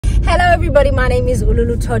Hello everybody, my name is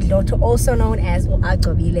Ululu Todloto, also known as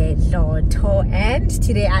Uagobile Loto, and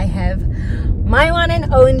today I have my one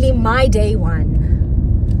and only, my day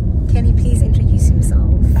one. Can he please introduce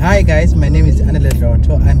himself? Hi guys, my name is Anile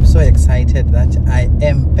Loto. I'm so excited that I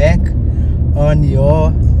am back on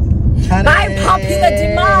your channel. By popular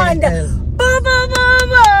demand.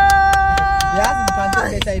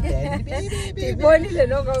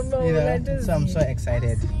 So I'm so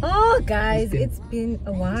excited. Oh guys, it's been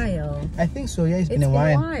a while. I think so, yeah, it's been a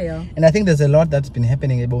while. And I think there's a lot that's been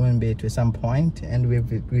happening at Bowenbay to some point, and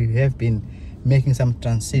we have been making some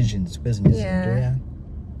transitions. Yeah.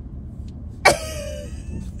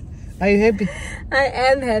 Are you happy? I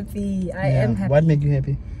am happy. I am happy. What made you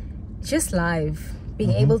happy? Just life.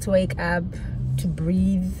 Being able to wake up, to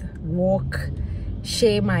breathe, walk,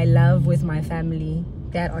 share my love with my family.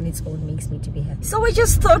 That on its own makes me to be happy. So we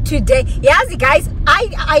just thought today, yes guys,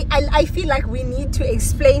 I feel like we need to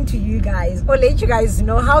explain to you guys, or let you guys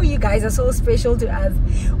know how you guys are so special to us.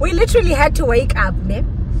 We literally had to wake up, ne?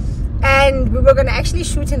 And we were gonna actually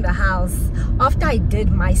shoot in the house after I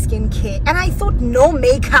did my skincare, and I thought no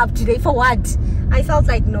makeup today. For what? I felt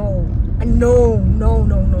like no,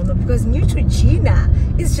 because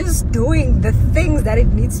Neutrogena is just doing the things that it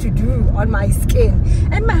needs to do on my skin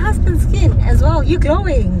and my husband's skin as well. You're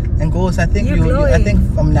glowing. And girls, I think I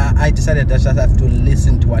think from now I decided that I just have to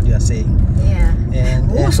listen to what you're saying. Yeah.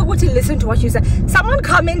 And also what to listen to what you said. Someone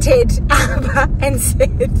commented and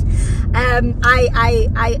said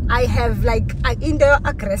I have like indoor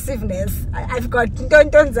aggressiveness. I've got I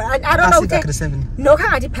don't know. Passive aggressive. No,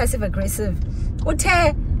 can't passive aggressive.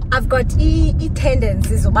 I've got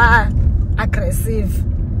tendencies to be aggressive.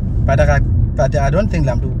 But I don't think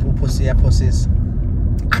I'm possess.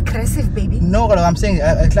 Aggressive, baby. No, what I'm saying,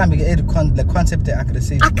 the concept of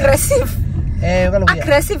aggressive. Aggressive.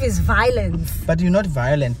 Aggressive is violence. But you're not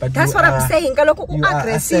violent. But that's what I'm saying. You are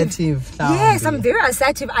assertive. Yes, I'm very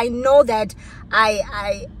assertive. I know that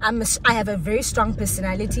I have a very strong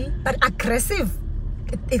personality, but aggressive.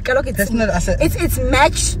 It's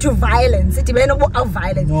matched to violence. It's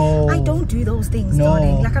violence. No, I don't do those things, no.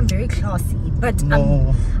 darling. Like, I'm very classy, but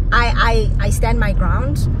no. I stand my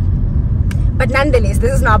ground. But nonetheless,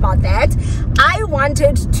 this is not about that. I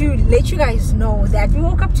wanted to let you guys know that we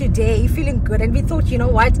woke up today feeling good, and we thought, you know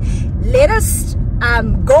what, let us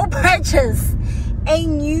go purchase a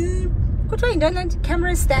new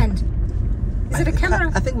camera stand. Is it a camera?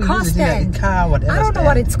 I think we car use it stand. in a car, whatever. I don't know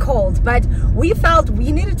what it's called, but we felt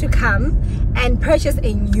we needed to come and purchase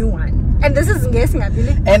a new one. And this is guessing, I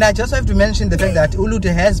believe. And I just have to mention the fact that Ulutu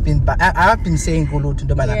has been, I've been saying Ulutu,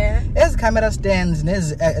 as camera stands,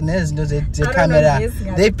 as the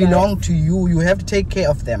camera, they belong to you. You have to take care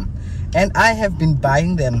of them. And I have been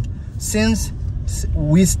buying them since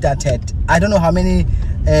we started. I don't know how many,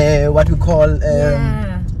 what we call,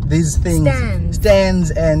 these things,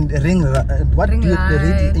 stands and ring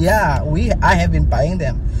lights. Yeah, I have been buying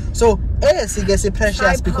them. So as it gets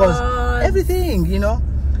precious, because everything, you know,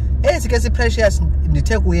 as it gets precious, the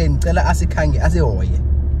take away and tell us as a way,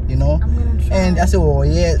 you know. And as a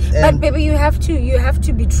way, but baby, you have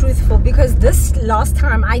to be truthful, because this last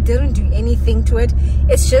time I didn't do anything to it.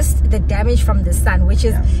 It's just the damage from the sun, which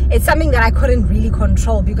is it's something that I couldn't really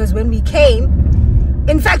control, because when we came,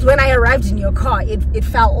 in fact, when I arrived in your car, it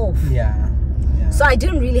fell off. Yeah. So I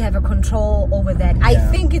didn't really have a control over that. I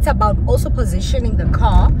think it's about also positioning the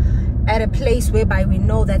car at a place whereby we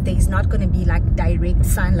know that there is not going to be like direct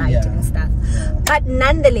sunlight and stuff. But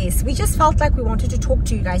nonetheless, we just felt like we wanted to talk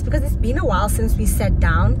to you guys, because it's been a while since we sat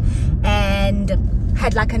down and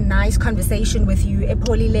had like a nice conversation with you,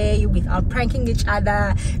 without pranking each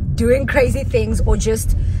other, doing crazy things, or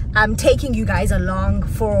just taking you guys along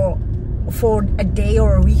for a day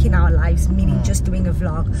or a week in our lives, meaning just doing a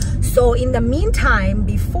vlog. So in the meantime,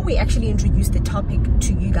 before we actually introduce the topic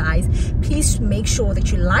to you guys, please make sure that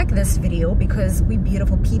you like this video, because we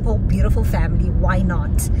beautiful people, beautiful family. Why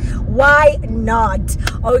not?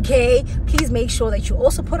 Okay, please make sure that you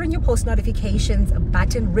also put on your post notifications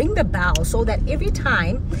button, ring the bell, so that every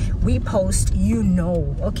time we post, you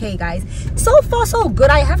know. Okay guys, so far so good.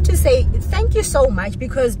 I have to say thank you so much,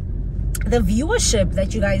 because the viewership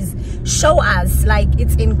that you guys show us, like,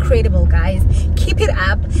 it's incredible, guys. Keep it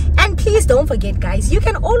up, and please don't forget, guys, you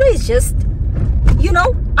can always just, you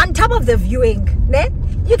know, on top of the viewing,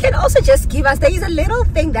 you can also just give us, there is a little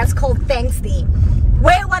thing that's called thanks day,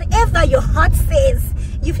 where whatever your heart says,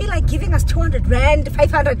 you feel like giving us 200 rand,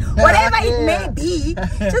 500, whatever it may be,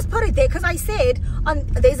 just put it there. Because I said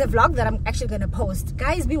there's a vlog that I'm actually going to post,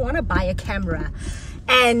 guys, we want to buy a camera.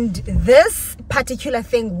 and this particular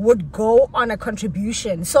thing would go on a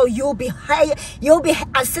contribution. So you'll be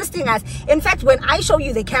assisting us. In fact, when I show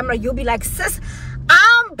you the camera, you'll be like, sis,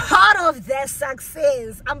 I'm part of their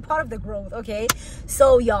success. I'm part of the growth. Okay,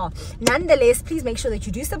 so y'all, nonetheless, please make sure that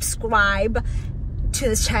you do subscribe to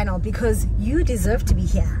this channel, because you deserve to be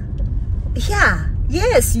here.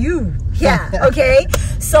 Yes, you. Okay,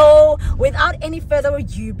 so without any further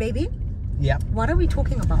ado, baby, what are we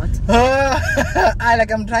talking about?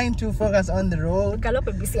 I'm trying to focus on the road.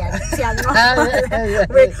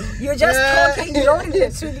 You're just talking. You don't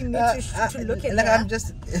literally need to look at I'm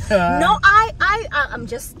just no, I'm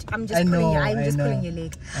just pulling your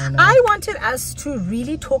leg. I wanted us to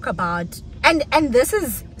really talk about, and this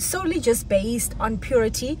is solely just based on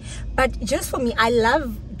purity, but just for me, I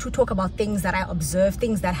love to talk about things that I observe,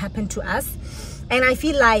 things that happen to us. And I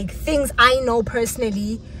feel like things I know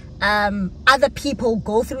personally, other people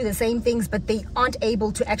go through the same things, but they aren't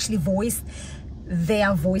able to actually voice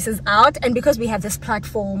their voices out. And because we have this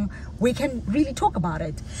platform, we can really talk about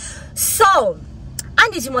it. So,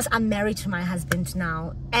 I'm married to my husband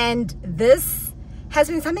now, and this has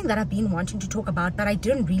been something that I've been wanting to talk about, but I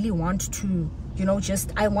didn't really want to,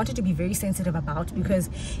 I wanted to be very sensitive about, because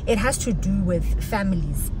it has to do with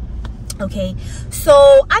families. Okay,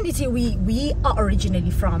 so Anditi, we are originally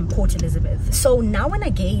from Port Elizabeth, so now and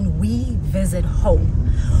again we visit home.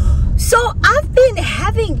 So I've been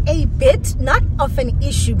having a bit, not of an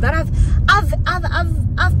issue, but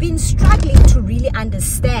I've been struggling to really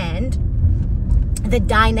understand the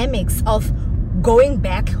dynamics of going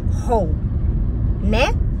back home.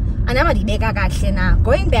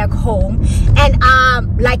 Going back home,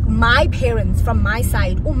 and like my parents from my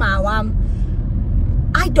side,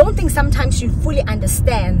 I don't think sometimes she fully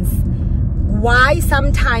understands why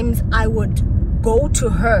sometimes I would go to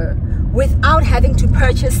her without having to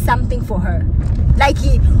purchase something for her. Like,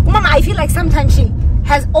 Mama, I feel like sometimes she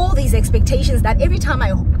has all these expectations that every time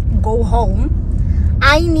I go home,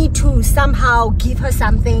 I need to somehow give her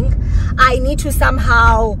something. I need to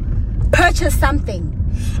somehow purchase something.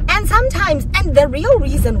 And sometimes, and the real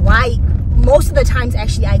reason why most of the times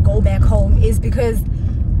actually I go back home is because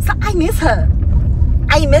I miss her.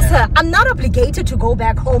 I'm not obligated to go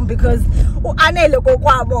back home because I'm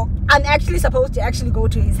actually supposed to actually go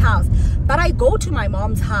to his house. But I go to my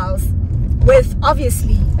mom's house with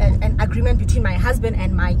obviously an agreement between my husband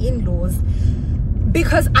and my in-laws,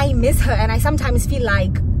 because I miss her, and I sometimes feel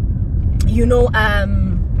like,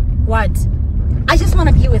 I just want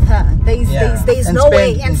to be with her. There's no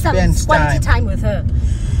way, and some quality time with her.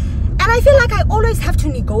 And I feel like I always have to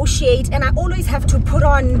negotiate, and I always have to put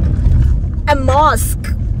on a mask.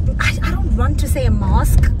 I don't want to say a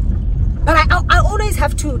mask, but I always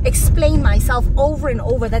have to explain myself over and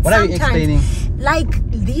over that what sometimes, like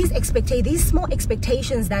these small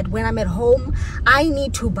expectations, that when I'm at home, I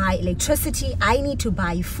need to buy electricity, I need to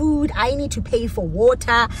buy food, I need to pay for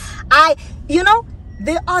water.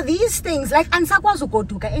 There are these things like ansakwazi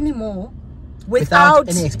goduka anymore without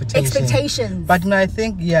any expectations. But I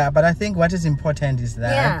think what is important is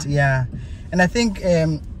that and I think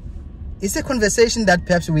it's a conversation that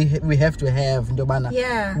perhaps we have to have.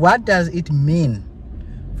 What does it mean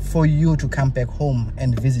for you to come back home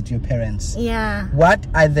and visit your parents? What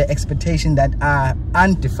are the expectations that are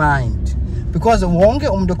undefined? Because I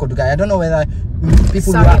don't know whether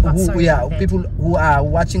people who are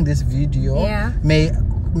watching this video may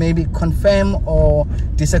maybe confirm or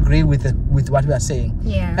disagree with what we are saying.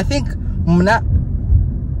 I think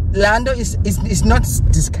Lando is not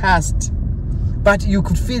discussed, but you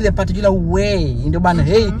could feel a particular way in the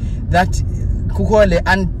hey, that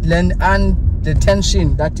and the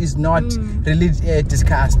tension that is not really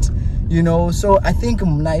discussed, So I think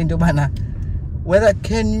whether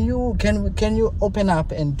can you open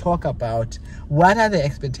up and talk about what are the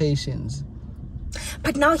expectations?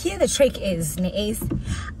 But now here the trick is,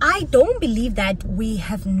 I don't believe that we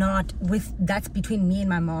have not, that's between me and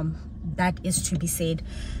my mom, that is to be said.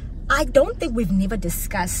 I don't think we've never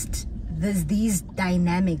discussed these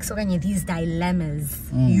dynamics or these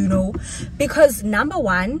dilemmas, because number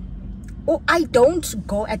one, I don't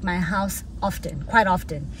go at my house quite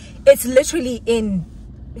often. It's literally in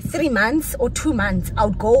 3 months or 2 months, I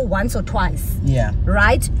would go once or twice.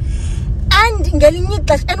 Right? And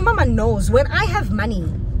Mama knows when I have money,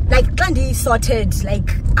 like Kandi sorted, like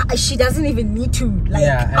she doesn't even need to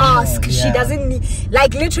ask. She doesn't need,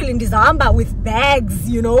 like, literally in December with bags,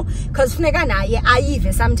 because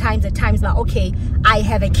sometimes at times like, okay, I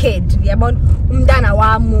have a kid,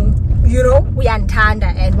 you know, we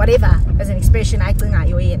antanda and whatever as an expression I think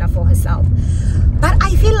for herself. But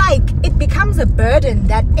I feel like it becomes a burden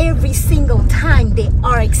that every single time there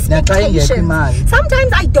are expectations.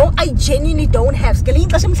 Sometimes I genuinely don't have.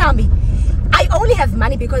 I only have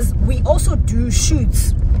money because we also do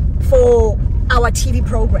shoots for our TV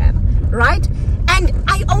program, right? And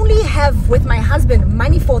I only have with my husband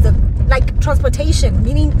money for the transportation,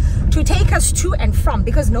 meaning to take us to and from,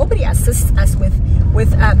 because nobody assists us with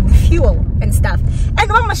fuel and stuff. And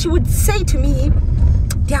Mama, she would say to me,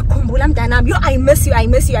 I miss you, I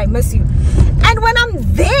miss you, I miss you. And when I'm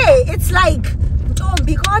there, it's like,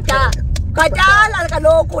 like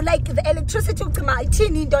the electricity,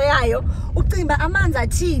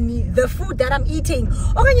 the food that I'm eating.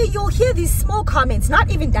 Or you'll hear these small comments, not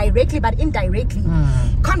even directly but indirectly.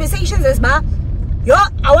 Conversations as yo,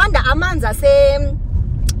 I wonder amanza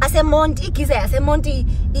ase monti igize ase monti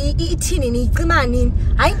ithini ni icimani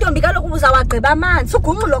hayi ntombi kaloku uzawagqiba amanzi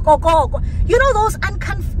ugungqulo kokoko, you know, those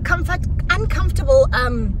uncomfortable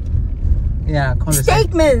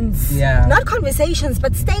statements, not conversations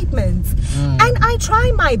but statements. And I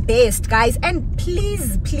try my best, guys, and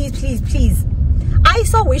please I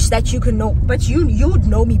so wish that you could know, but you'd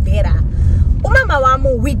know me better. Umama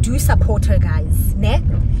wamu, we do support her, guys, ne?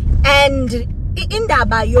 And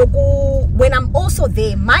indaba yoku, when I'm also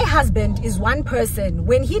there, my husband is one person.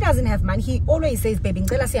 When he doesn't have money, he always says, baby,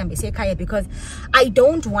 because I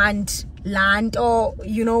don't want land, or,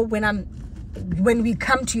 you know, when we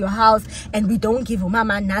come to your house and we don't give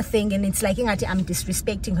mama nothing, and it's like I'm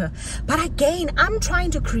disrespecting her. But again, I'm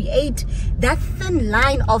trying to create that thin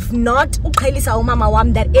line of not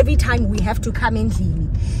that every time we have to come in here,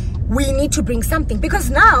 we need to bring something. Because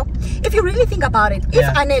now, if you really think about it, if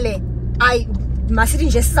Anele, I must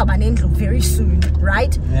just very soon,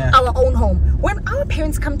 right? Our own home. When our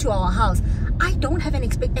parents come to our house, I don't have any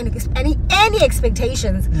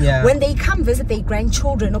expectations when they come visit their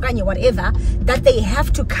grandchildren or whatever, that they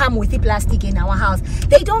have to come with the plastic in our house.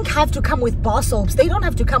 They don't have to come with bar soaps. They don't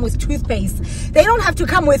have to come with toothpaste. They don't have to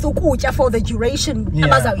come with ukucha for the duration.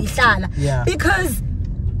 Because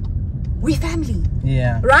we family,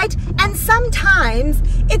 right? And sometimes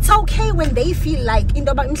it's okay when they feel like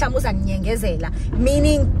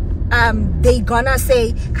meaning they gonna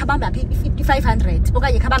say 500.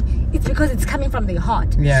 It's because it's coming from their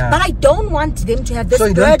heart. But I don't want them to have this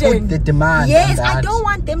burden. Don't put the demand. Yes, I don't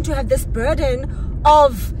want them to have this burden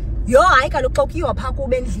of you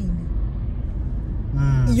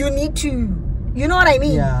need to, you know what I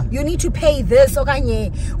mean? You need to pay this.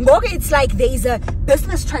 It's like there is a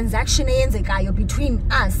business transaction between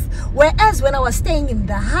us. Whereas when I was staying in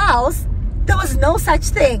the house, there was no such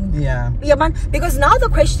thing. Because now the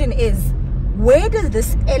question is, where does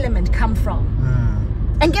this element come from?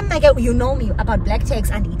 And you know me about black tax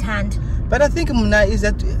and Itand. But I think Muna is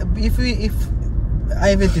that if I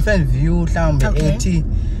have a different view,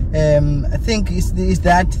 I think is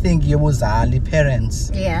that thing Yewuzali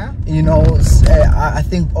parents. You know, I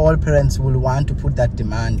think all parents will want to put that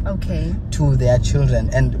demand to their children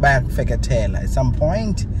and by feketela at some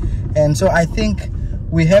point. And so I think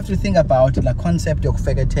we have to think about the concept of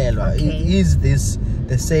feketela. Is this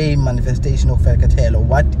the same manifestation of feketela?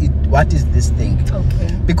 What is this thing?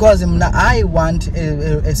 Because I want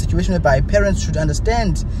a situation whereby parents should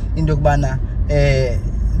understand in Dogbana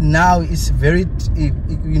now it's very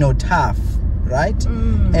tough, right?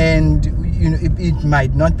 And it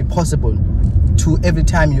might not be possible to every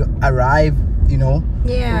time you arrive, you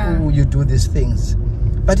do these things.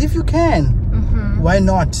 But if you can, why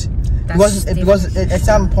not? Because at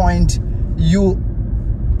some point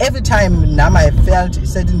every time Nama felt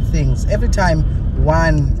certain things, every time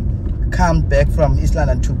one comes back from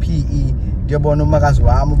Island to PE, they will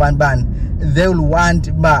want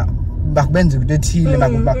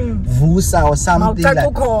vusa or something like.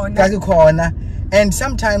 And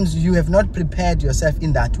sometimes you have not prepared yourself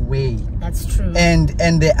in that way. That's true. And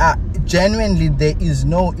there are genuinely, there is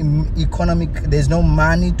no there's no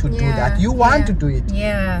money to do that. You want to do it.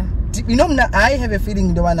 You know, I have a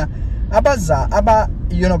feeling our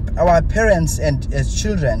parents and as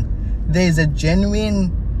children, there is a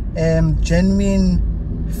genuine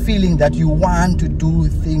feeling that you want to do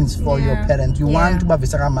things for your parents. You want to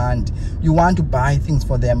you want to buy things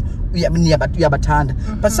for them.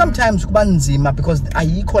 But sometimes because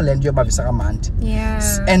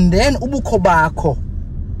and then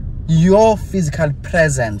your physical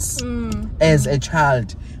presence as a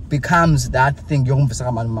child becomes that thing.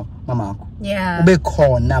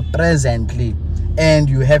 Presently, and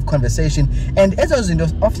you have conversation, and as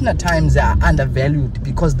often at times they are undervalued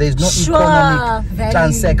because there's no economic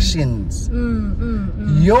transactions.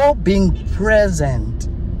 You're being present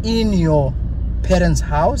in your parents'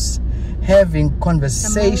 house, having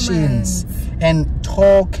conversations and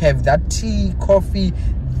talk, have that tea, coffee,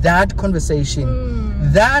 that conversation.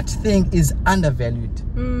 That thing is undervalued.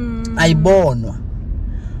 Ayibonwa.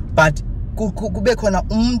 But kube khona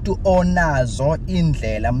umuntu onazo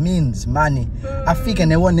indlela, means money, afike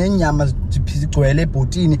newo nenyama zigcwele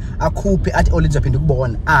ebhotini akhuphe athi olizaphinda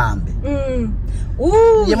ukubona ahambe.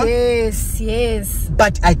 Yes.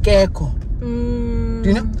 But akekho. Do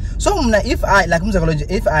you know? So if I, like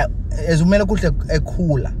if I as umele kuhle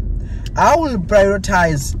ekhula, I will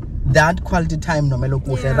prioritize that quality time no mele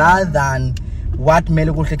kuhle rather than what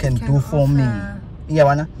mele kuhle can do for me.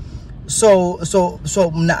 Yeah, so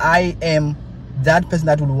I am that person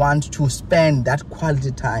that would want to spend that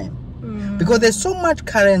quality time, because there's so much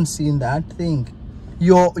currency in that thing.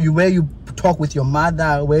 Where you talk with your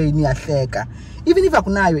mother, where you niyahleka, even if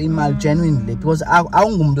akunayo imali genuinely, because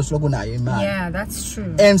awungumuntu osokunayo imali. Yeah, that's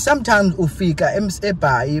true. And sometimes ufika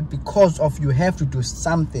eBhayi because of you have to do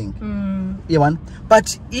something.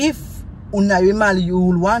 But if unayo imali, you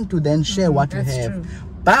will want to then share what you have. True.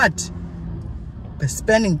 But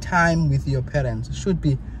spending time with your parents should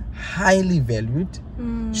be highly valued,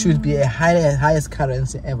 should be a highest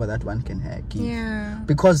currency ever that one can give. Yeah.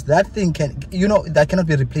 Because that thing that cannot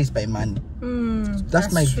be replaced by money.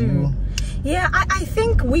 That's my view. Yeah, I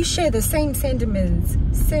think we share the same sentiments.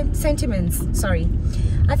 Sorry.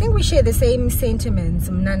 I think we share the same sentiments,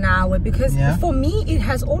 Mnanawe, because for me it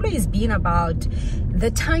has always been about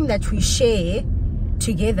the time that we share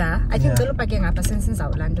together. I think since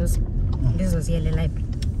Orlando's this was it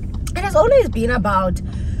has always been about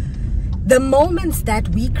the moments that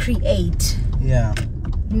we create.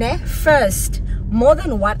 First, more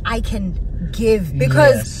than what I can give,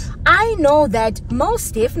 because I know that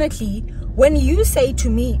most definitely when you say to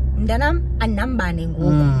me,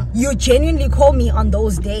 you genuinely call me on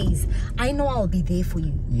those days, I know I'll be there for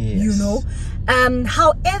you. You know,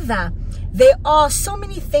 however, there are so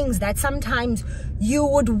many things that sometimes you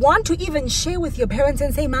would want to even share with your parents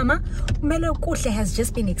and say, Mama, Umelo Kuhle has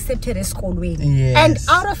just been accepted as Kolweni. And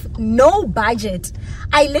out of no budget,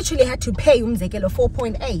 I literally had to pay Umzekelo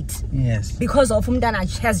 4.8. Because of Umdana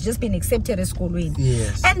has just been accepted as Kolweni.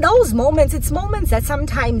 And those moments, it's moments that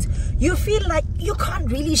sometimes you feel like you can't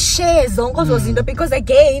really share Zongo because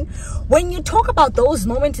again, when you talk about those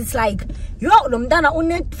moments, it's like, you know,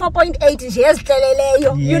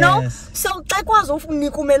 4.8, you know? So,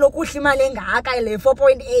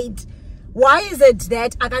 4.8. Why is it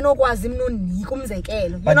that you know what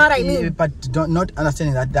I mean? But not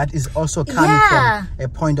understanding that is also coming from a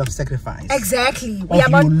point of sacrifice. Exactly. Of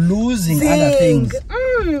you losing other things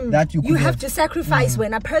that you have to sacrifice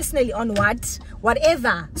when personally on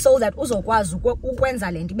whatever, so that uzokwazi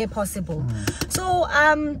ukwenza lento be possible. So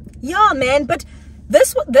yeah, man, but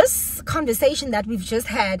this conversation that we've just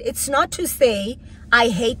had, it's not to say I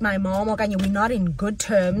hate my mom or we're not in good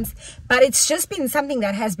terms, but it's just been something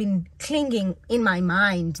that has been clinging in my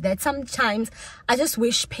mind, that sometimes I just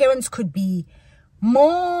wish parents could be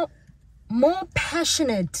more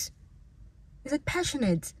passionate. Is it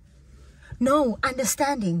passionate? No,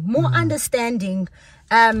 understanding, more understanding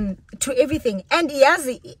to everything. And yes,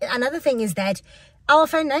 another thing is that our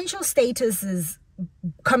financial status is,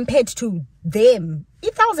 compared to them,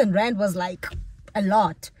 1,000 Rand was like a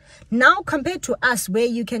lot. Now compared to us, where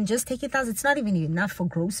you can just take 1,000, it's not even enough for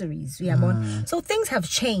groceries. So things have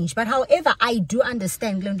changed. But however, I do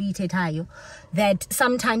understand that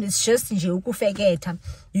sometimes it's just you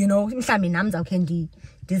know,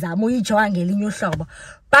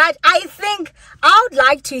 but I think I would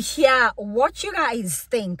like to hear what you guys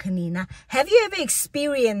think, Nina. Have you ever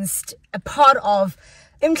experienced a part of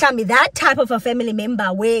that type of a family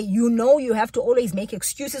member where you know you have to always make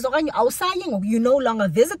excuses, or you no longer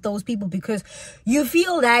visit those people because you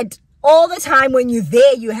feel that all the time when you're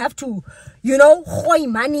there you have to, you know,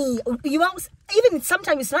 money, even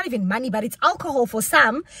sometimes it's not even money, but it's alcohol for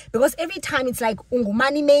some, because every time it's like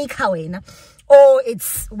money maker, or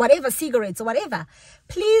it's whatever, cigarettes or whatever.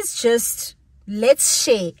 Please just let's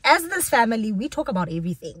share. As this family, we talk about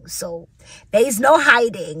everything, so there is no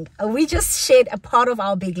hiding. We just shared a part of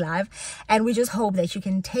our big life, and we just hope that you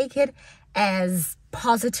can take it as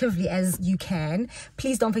positively as you can.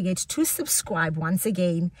 Please don't forget to subscribe. Once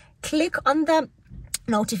again, click on the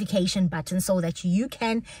notification button so that you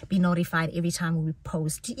can be notified every time we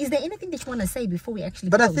post. Is there anything that you want to say before we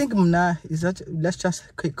actually post? I think Mna is that let's just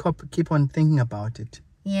keep on thinking about it.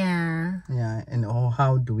 And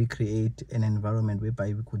how do we create an environment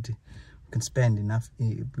whereby we can spend enough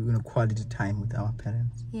quality time with our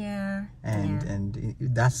parents. And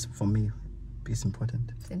that's for me It's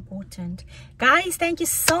important. It's important. Guys, thank you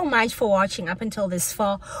so much for watching up until this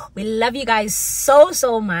far. We love you guys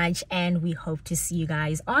so much, and we hope to see you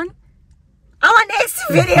guys on our next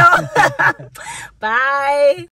video. Bye.